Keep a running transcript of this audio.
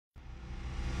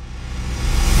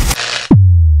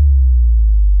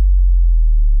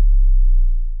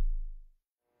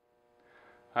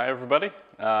everybody.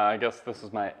 I guess this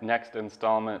is my next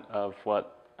installment of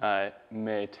what I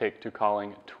may take to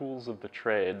calling tools of the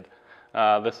trade.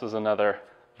 This is another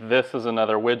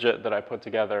widget that I put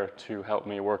together to help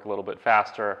me work a little bit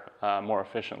faster, more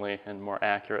efficiently, and more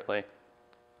accurately.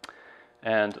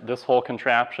 And this whole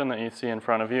contraption that you see in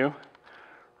front of you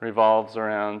revolves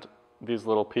around these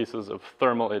little pieces of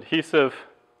thermal adhesive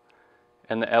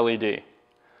and the LED.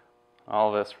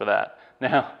 All this for that.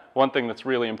 Now, one thing that's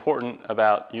really important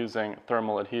about using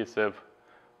thermal adhesive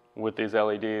with these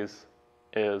LEDs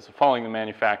is following the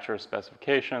manufacturer's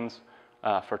specifications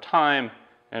for time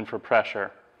and for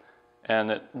pressure.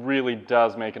 And it really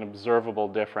does make an observable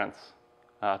difference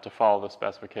to follow the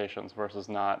specifications versus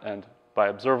not. And by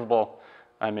observable,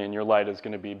 I mean your light is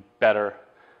going to be better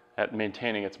at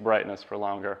maintaining its brightness for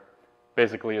longer.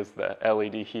 Basically, as the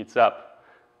LED heats up,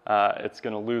 it's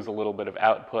going to lose a little bit of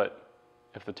output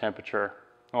if the temperature,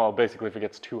 well, basically if it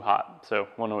gets too hot. So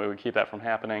one way we keep that from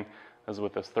happening is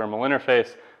with this thermal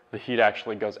interface. The heat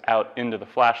actually goes out into the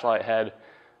flashlight head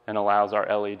and allows our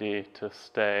LED to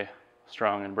stay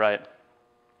strong and bright.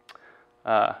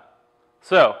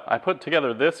 So I put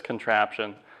together this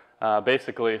contraption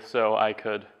basically so I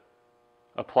could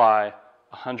apply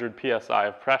 100 psi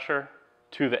of pressure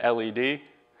to the LED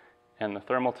and the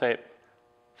thermal tape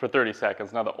for 30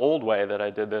 seconds. Now the old way that I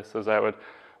did this is I would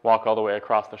walk all the way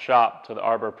across the shop to the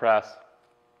arbor press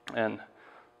and,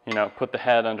 you know, put the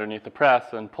head underneath the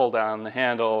press and pull down the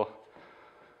handle.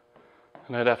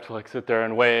 And I'd have to like sit there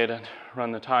and wait and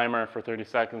run the timer for 30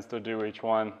 seconds to do each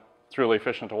one. It's really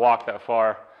efficient to walk that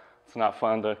far. It's not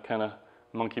fun to kind of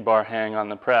monkey bar hang on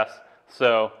the press.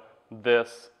 So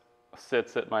this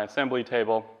sits at my assembly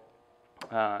table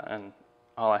and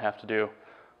all I have to do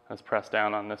is press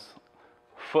down on this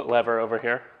foot lever over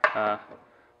here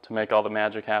to make all the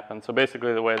magic happen. So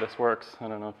basically the way this works, I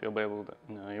don't know if you'll be able to,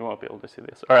 no, you won't be able to see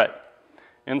this. All right,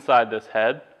 inside this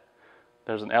head,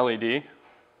 there's an LED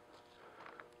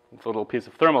with a little piece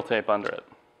of thermal tape under it.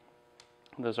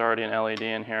 There's already an LED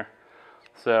in here.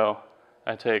 So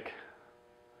I take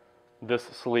this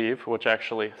sleeve, which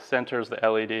actually centers the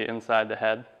LED inside the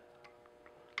head,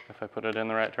 if I put it in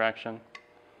the right direction.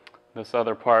 This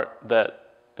other part that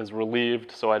is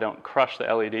relieved so I don't crush the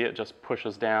LED, it just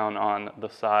pushes down on the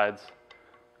sides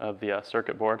of the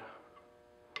circuit board.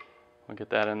 I'll get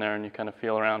that in there and you kind of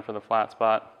feel around for the flat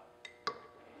spot.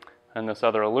 And this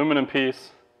other aluminum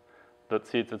piece that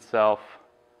seats itself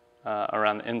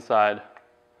around the inside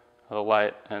of the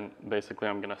light, and basically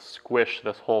I'm going to squish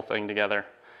this whole thing together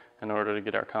in order to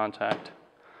get our contact.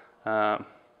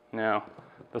 Now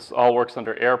this all works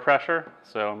under air pressure,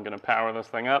 so I'm going to power this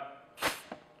thing up.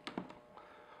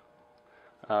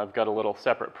 I've got a little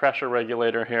separate pressure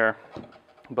regulator here,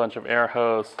 a bunch of air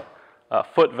hose, a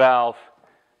foot valve,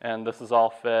 and this is all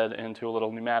fed into a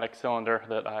little pneumatic cylinder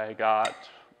that I got,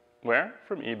 where?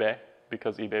 From eBay,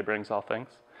 because eBay brings all things.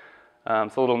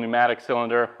 It's a little pneumatic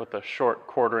cylinder with a short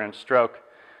 1/4-inch stroke,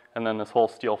 and then this whole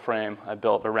steel frame I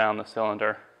built around the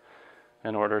cylinder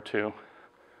in order to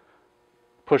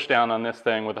push down on this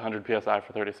thing with 100 psi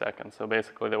for 30 seconds. So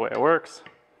basically the way it works,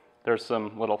 there's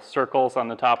some little circles on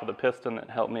the top of the piston that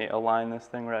help me align this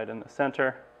thing right in the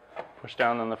center. Push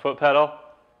down on the foot pedal.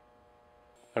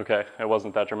 Okay, it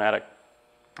wasn't that dramatic,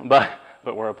 but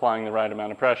we're applying the right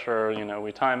amount of pressure. You know,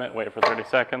 we time it, wait for 30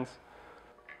 seconds,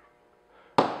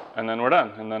 and then we're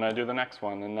done. And then I do the next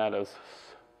one, and that is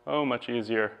so much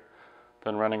easier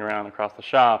than running around across the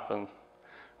shop and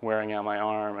wearing out my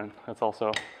arm. And it's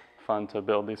also fun to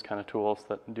build these kind of tools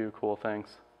that do cool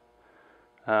things.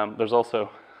 There's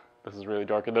also, this is really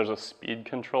dark, there's a speed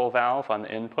control valve on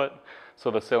the input,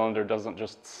 so the cylinder doesn't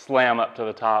just slam up to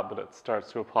the top, but it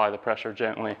starts to apply the pressure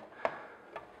gently.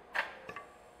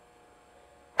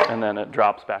 And then it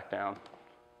drops back down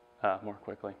more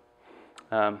quickly.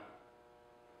 All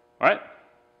right,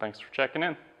 thanks for checking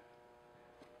in.